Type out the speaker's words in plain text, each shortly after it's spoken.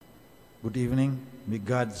Good evening. May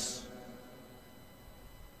God's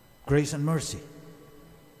grace and mercy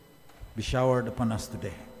be showered upon us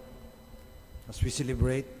today as we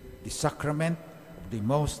celebrate the sacrament of the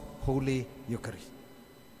most holy Eucharist.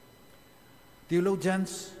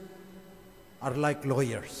 Theologians are like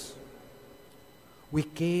lawyers. We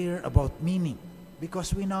care about meaning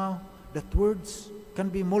because we know that words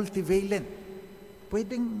can be multivalent.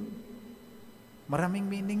 Pwedeng maraming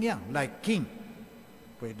meaning yan, like king.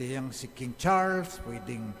 Pwede yang si King Charles,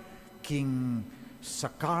 pwedeng king sa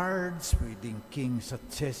cards, pwedeng king sa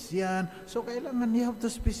chess yan. So kailangan you have to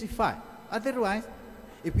specify. Otherwise,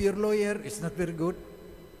 if your lawyer is not very good,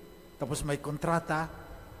 tapos may kontrata,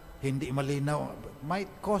 hindi malinaw,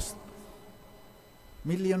 might cost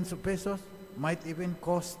millions of pesos, might even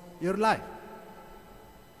cost your life.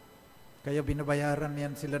 Kaya binabayaran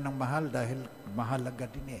yan sila ng mahal dahil mahalaga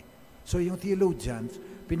din eh. So yung theologians,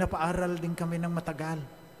 pinapaaral din kami ng matagal.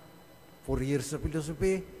 4 years sa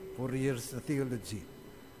philosophy, 4 years sa theology.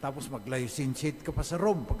 Tapos mag-licentiate ka pa sa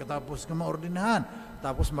Rome pagkatapos ka maordinahan.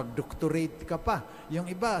 Tapos mag-doctorate ka pa. Yung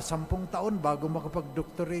iba, 10 taon bago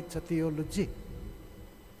makapag-doctorate sa theology.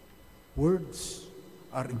 Words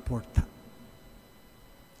are important.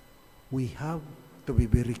 We have to be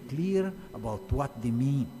very clear about what they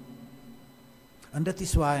mean. And that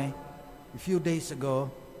is why, a few days ago,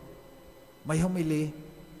 my homily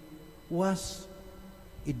was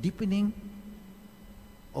a deepening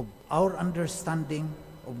of our understanding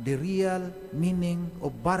of the real meaning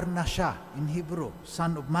of Bar Nasha in Hebrew,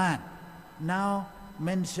 Son of Man, now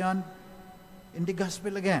mentioned in the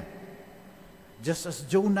Gospel again. Just as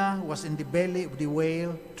Jonah was in the belly of the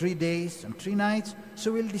whale 3 days and 3 nights,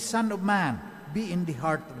 so will the Son of Man be in the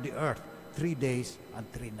heart of the earth 3 days and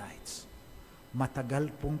 3 nights.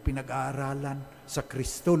 Matagal pong pinag-aaralan sa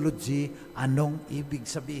Christology anong ibig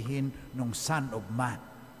sabihin ng Son of Man.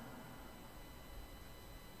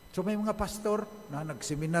 So may mga pastor na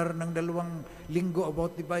nagseminar ng 2 linggo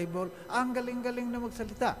about the Bible, ang galing-galing na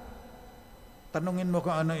magsalita. Tanungin mo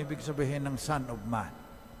kung ano ibig sabihin ng Son of Man.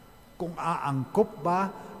 Kung aangkop ba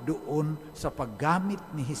doon sa paggamit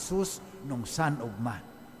ni Jesus ng Son of Man.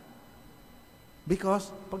 Because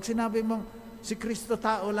pag sinabi mong si Kristo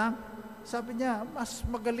tao lang, sabi niya, mas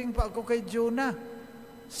magaling pa ako kay Jonah.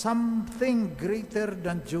 Something greater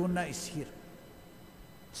than Jonah is here.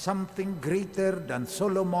 Something greater than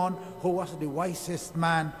Solomon, who was the wisest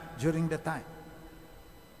man during the time.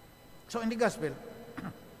 So in the Gospel,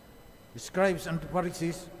 the scribes and the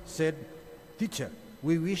Pharisees said, "Teacher,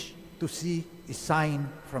 we wish to see a sign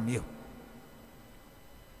from you."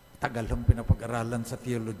 Tagal lang pinapag-aralan sa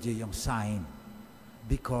theology yung sign.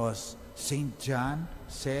 Because St. John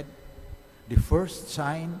said, the first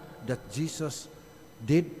sign that Jesus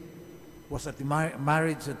did was at the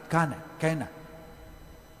marriage at Cana.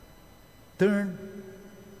 Turned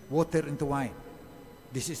water into wine.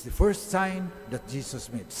 This is the first sign that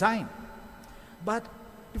Jesus made. Sign. But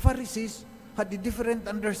the Pharisees had a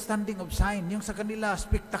different understanding of sign. Yung sa kanila,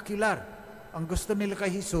 spectacular. Ang gusto nila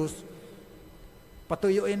kay Jesus,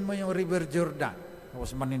 patuyuin mo yung River Jordan.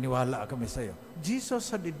 Tapos maniniwala kami sa iyo.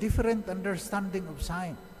 Jesus had a different understanding of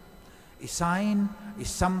sign. A sign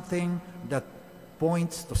is something that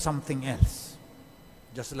points to something else.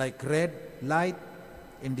 Just like red light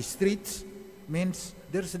in the streets means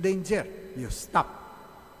there's a danger. You stop.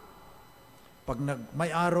 Pag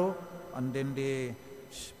may arrow and then the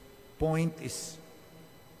point is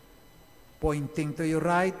pointing to your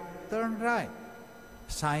right, turn right.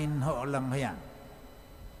 Sign ho lang yan.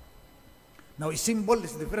 Now, a symbol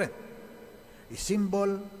is different. A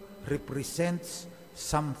symbol represents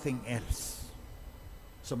something else.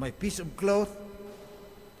 So may piece of cloth,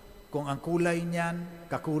 kung ang kulay niyan,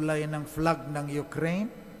 kakulay ng flag ng Ukraine,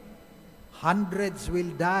 hundreds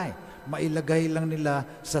will die. Mailagay lang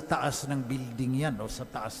nila sa taas ng building yan o sa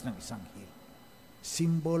taas ng isang hill.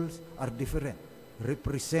 Symbols are different.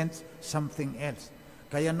 Represents something else.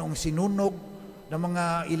 Kaya noong sinunog ng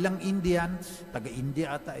mga ilang Indians,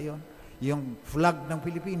 taga-India ata yon, yung flag ng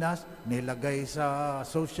Pilipinas, nilagay sa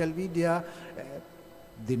social media,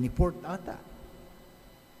 diniport ata.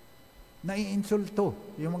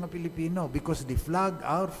 Naiinsulto yung mga Pilipino because the flag,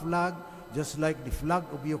 our flag, just like the flag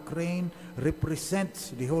of Ukraine,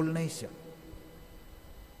 represents the whole nation.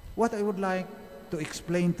 What I would like to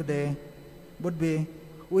explain today would be,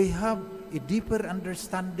 we have a deeper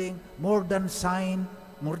understanding, more than the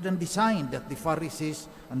sign that the Pharisees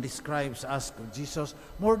and the scribes asked of Jesus,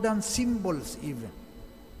 more than symbols even.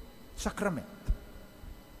 Sacrament.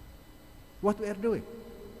 What we are doing.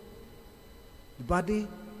 The body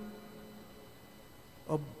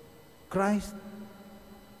of Christ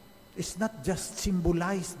is not just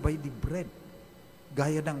symbolized by the bread.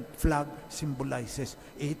 Gaya ng flag symbolizes.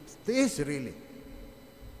 It is really.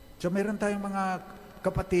 So meron tayong mga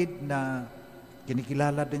kapatid na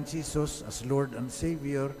kinikilala din Jesus as Lord and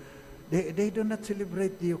Savior. They do not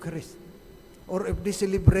celebrate the Eucharist. Or if they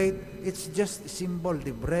celebrate, it's just a symbol.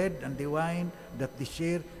 The bread and the wine that they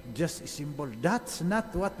share, just a symbol. That's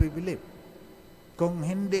not what we believe. Kung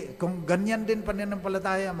ganyan din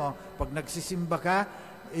pananampalataya mo, pag nagsisimba ka,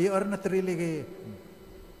 you are not really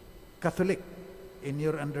Catholic in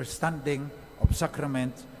your understanding of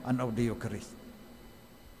sacraments and of the Eucharist.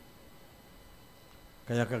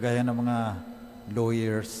 Kaya kagaya ng mga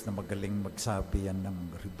lawyers na magaling magsabi yan ng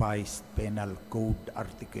Revised Penal Code,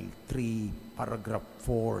 Article 3, Paragraph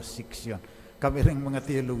 4, 6 yun. Kami rin mga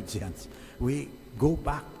theologians, we go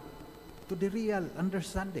back to the real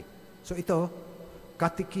understanding. So ito,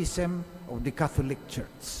 Catechism of the Catholic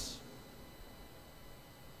Church.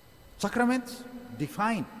 Sacraments,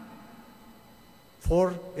 defined.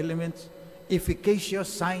 4 elements, efficacious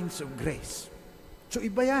signs of grace. So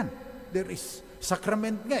iba yan. There is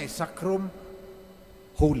sacrament nga sacrum,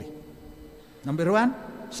 holy. Number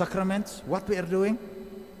 1, sacraments, what we are doing?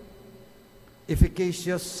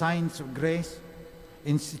 Efficacious signs of grace,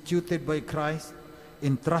 instituted by Christ,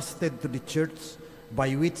 entrusted to the church,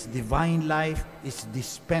 by which divine life is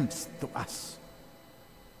dispensed to us.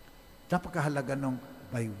 Napakahalaga nung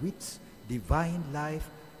by which divine life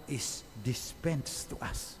is dispensed to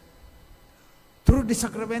us. Through the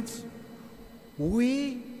sacraments,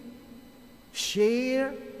 we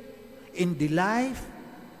share in the life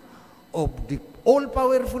of the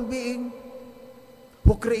all-powerful being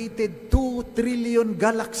who created 2 trillion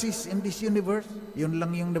galaxies in this universe. Yun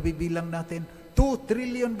lang yung nabibilang natin. 2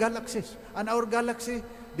 trillion galaxies. And our galaxy,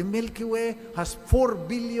 the Milky Way, has 4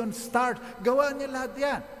 billion stars. Gawa niya lahat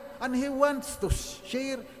yan. And He wants to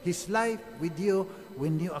share His life with you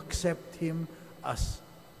when you accept Him as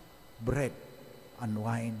bread and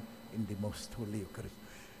wine in the most holy Eucharist.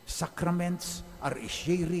 Sacraments are a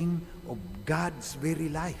sharing of God's very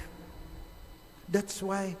life. That's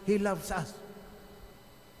why He loves us.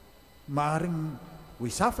 Maaring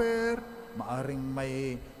we suffer, maaring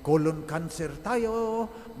may colon cancer tayo,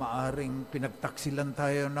 maaring pinagtaksilan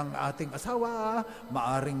tayo ng ating asawa,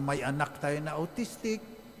 maaring may anak tayo na autistic.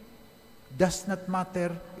 Does not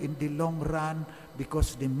matter in the long run,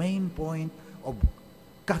 because the main point of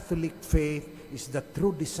Catholic faith is that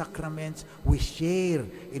through the sacraments, we share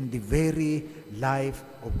in the very life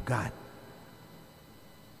of God.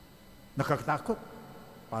 Nakakatakot.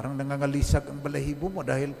 Parang nangangalisag ang balahibo mo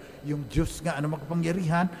dahil yung Diyos nga na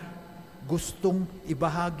magpangyarihan, gustong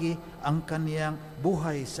ibahagi ang kaniyang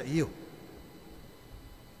buhay sa iyo.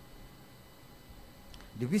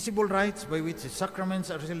 The visible rites by which the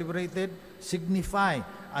sacraments are celebrated signify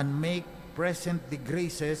and make present the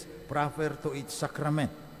graces proper to each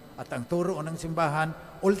sacrament. At ang turo ng simbahan,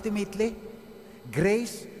 ultimately,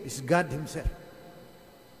 grace is God Himself.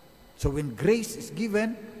 So when grace is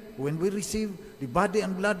given, when we receive the body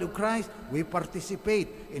and blood of Christ, we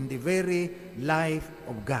participate in the very life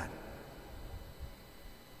of God.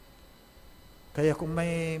 Kaya kung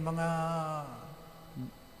may mga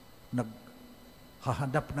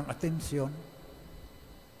naghahanap ng atensyon,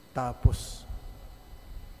 tapos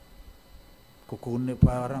kukunin,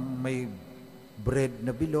 parang may bread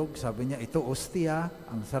na bilog, sabi niya, ito ostia,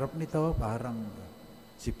 ang sarap nito, parang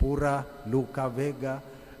Sipura, Luca, Vega,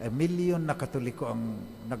 milyon na Katoliko ang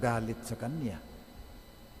nagalit sa kanya.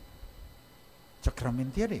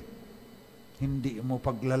 Sakrament yan Hindi mo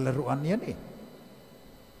paglalaruan yan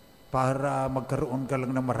Para magkaroon ka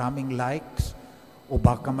lang ng maraming likes o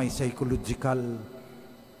baka may psychological,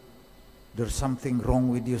 there's something wrong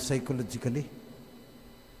with you psychologically.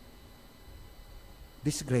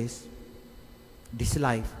 This grace, this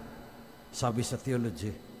life, sabi sa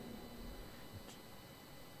theology,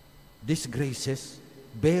 these graces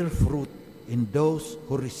bear fruit in those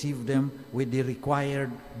who receive them with the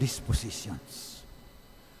required dispositions.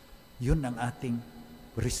 Yun ang ating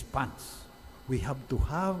response. We have to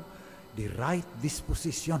have the right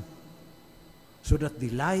disposition so that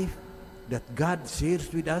the life that God shares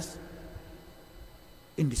with us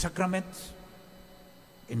in the sacraments,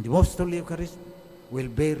 in the most holy Eucharist,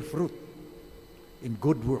 will bear fruit in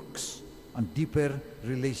good works and deeper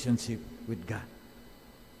relationship with God.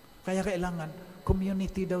 Kaya kailangan,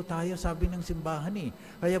 community daw tayo, sabi ng simbahan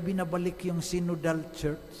Kaya binabalik yung synodal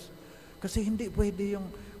church. Kasi hindi pwede yung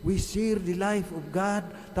we share the life of God,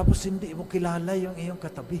 tapos hindi mo kilala yung iyong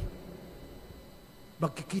katabi.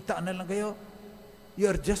 Magkikita na lang kayo. You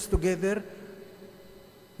are just together.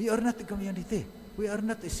 You are not a community. We are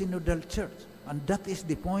not a synodal church. And that is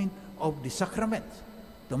the point of the sacraments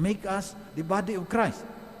to make us the body of Christ.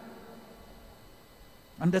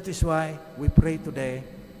 And that is why we pray today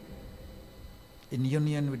in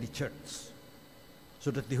union with the church,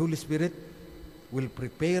 so that the Holy Spirit will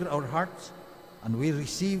prepare our hearts and we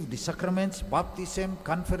receive the sacraments, baptism,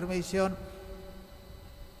 confirmation,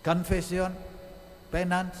 confession,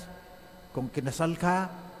 penance. Kung kinasal ka,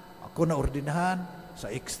 ako na ordinahan sa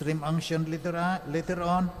extreme unction later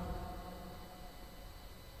on,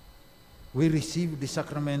 we receive the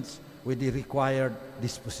sacraments with the required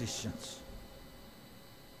dispositions.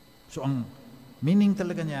 So ang meaning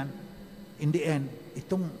talaga niyan, in the end,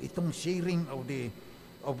 itong sharing of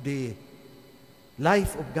the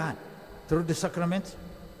life of God through the sacraments,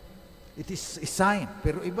 it is a sign.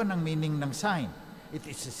 Pero iba ng meaning ng sign. It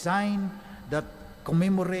is a sign that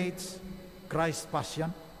commemorates Christ's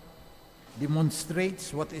passion,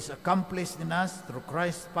 demonstrates what is accomplished in us through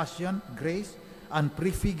Christ's passion, grace, and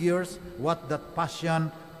prefigures what that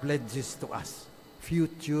passion pledges to us,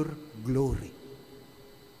 future glory.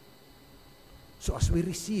 So as we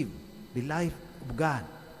receive the life of God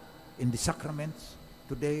in the sacraments,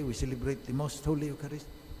 today we celebrate the Most Holy Eucharist.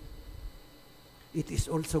 It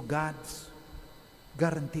is also God's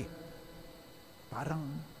guarantee. Parang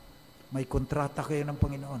may kontrata kayo ng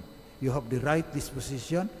Panginoon. You have the right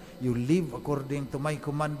disposition, you live according to my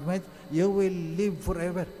commandments, you will live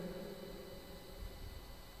forever.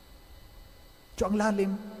 So ang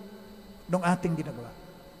lalim ng ating ginagawa.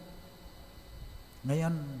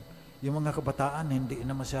 Ngayon, yung mga kabataan, hindi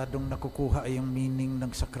na masyadong nakukuha yung meaning ng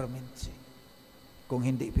sacraments. Kung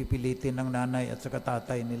hindi pipilitin ng nanay at saka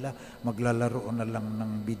tatay nila, maglalaro na lang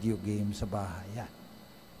ng video game sa bahay. Yan.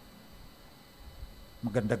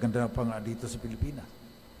 Maganda-ganda pa nga dito sa Pilipinas.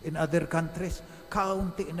 In other countries,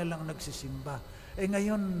 kaunti na lang nagsisimba.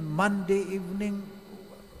 Ngayon, Monday evening,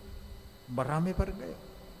 marami pa rin kayo.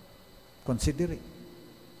 Consider it.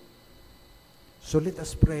 So let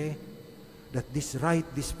us pray that this right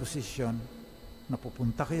disposition, na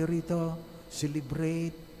pupunta kayo rito,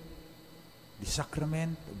 celebrate the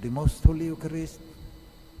sacrament of the Most Holy Eucharist,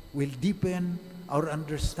 will deepen our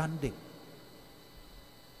understanding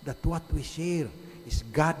that what we share is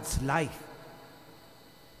God's life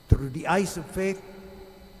through the eyes of faith,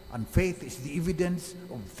 and faith is the evidence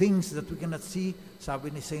of things that we cannot see.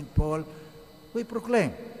 Sabi ni St. Paul, we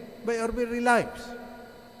proclaim by our very lives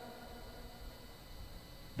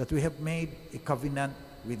that we have made a covenant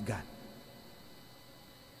with God.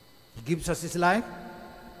 He gives us His life,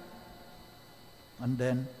 and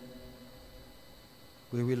then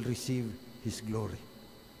we will receive His glory.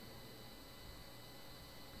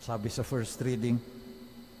 Sabi sa first reading,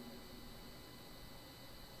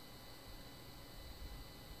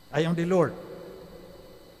 I am the Lord.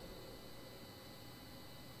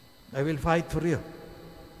 I will fight for you.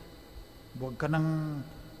 Huwag ka nang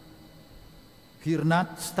fear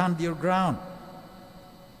not, stand your ground.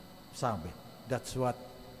 Sabi, that's what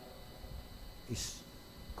is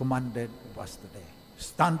commanded of us today.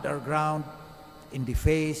 Stand our ground in the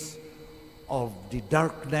face of the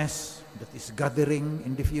darkness that is gathering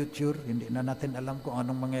in the future. Hindi na natin alam kung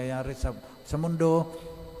anong mangyayari sa mundo.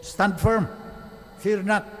 Stand firm. Fear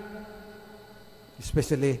not.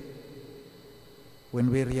 Especially when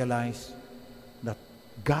we realize that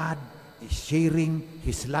God is sharing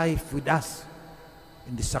His life with us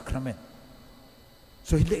in the sacrament.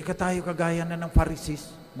 So hindi ka tayo kagaya na ng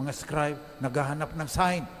Pharisees, mga scribe, naghahanap ng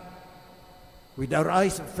sign. With our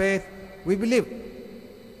eyes of faith, we believe.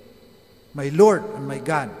 My Lord and my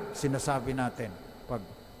God, sinasabi natin pag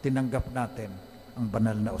tinanggap natin ang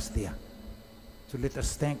banal na ostia. So let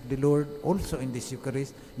us thank the Lord also in this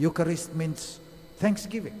Eucharist. Eucharist means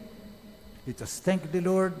thanksgiving. Let us thank the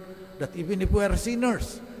Lord that even if we are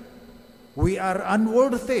sinners, we are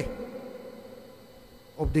unworthy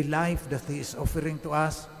of the life that He is offering to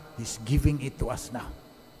us. He's giving it to us now.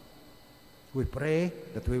 We pray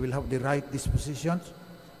that we will have the right dispositions.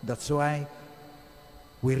 That's why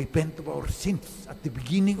we repent of our sins at the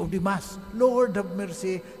beginning of the Mass. Lord, have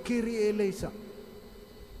mercy, Kyrie eleison.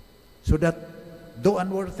 So that, though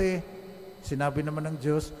unworthy, sinabi naman ng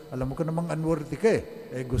Diyos, alam mo ka namang unworthy ka eh.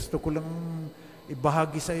 Gusto ko lang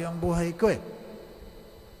ibahagi sa iyo ang buhay ko eh.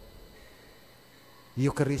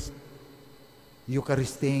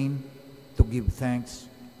 Eucharistein, to give thanks.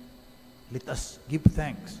 Let us give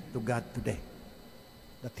thanks to God today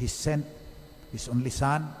that He sent His only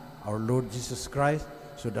Son, our Lord Jesus Christ,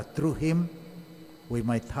 so that through Him we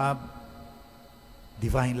might have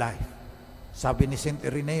divine life. Sabi ni St.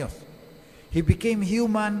 Irenaeus, He became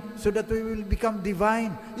human so that we will become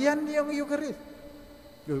divine. Yan yung Eucharist.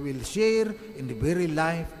 We will share in the very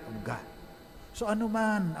life of God. So ano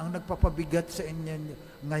man ang nagpapabigat sa inyo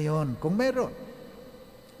ngayon, kung meron,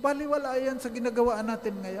 baliwala yan sa ginagawa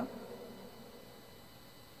natin ngayon.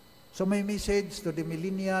 So my message to the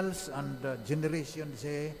millennials and the generation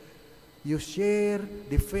say, you share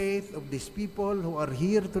the faith of these people who are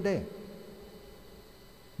here today,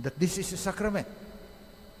 that this is a sacrament.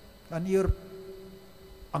 And your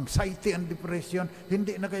anxiety and depression,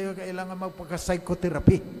 hindi na kayo kailangan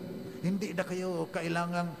magpaka-psychotherapy. Hindi na kayo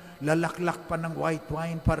kailangan lalaklak pa ng white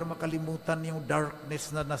wine para makalimutan yung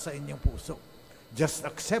darkness na nasa inyong puso. Just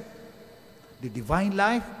accept the divine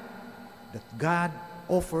life that God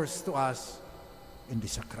offers to us in the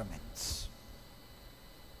sacraments.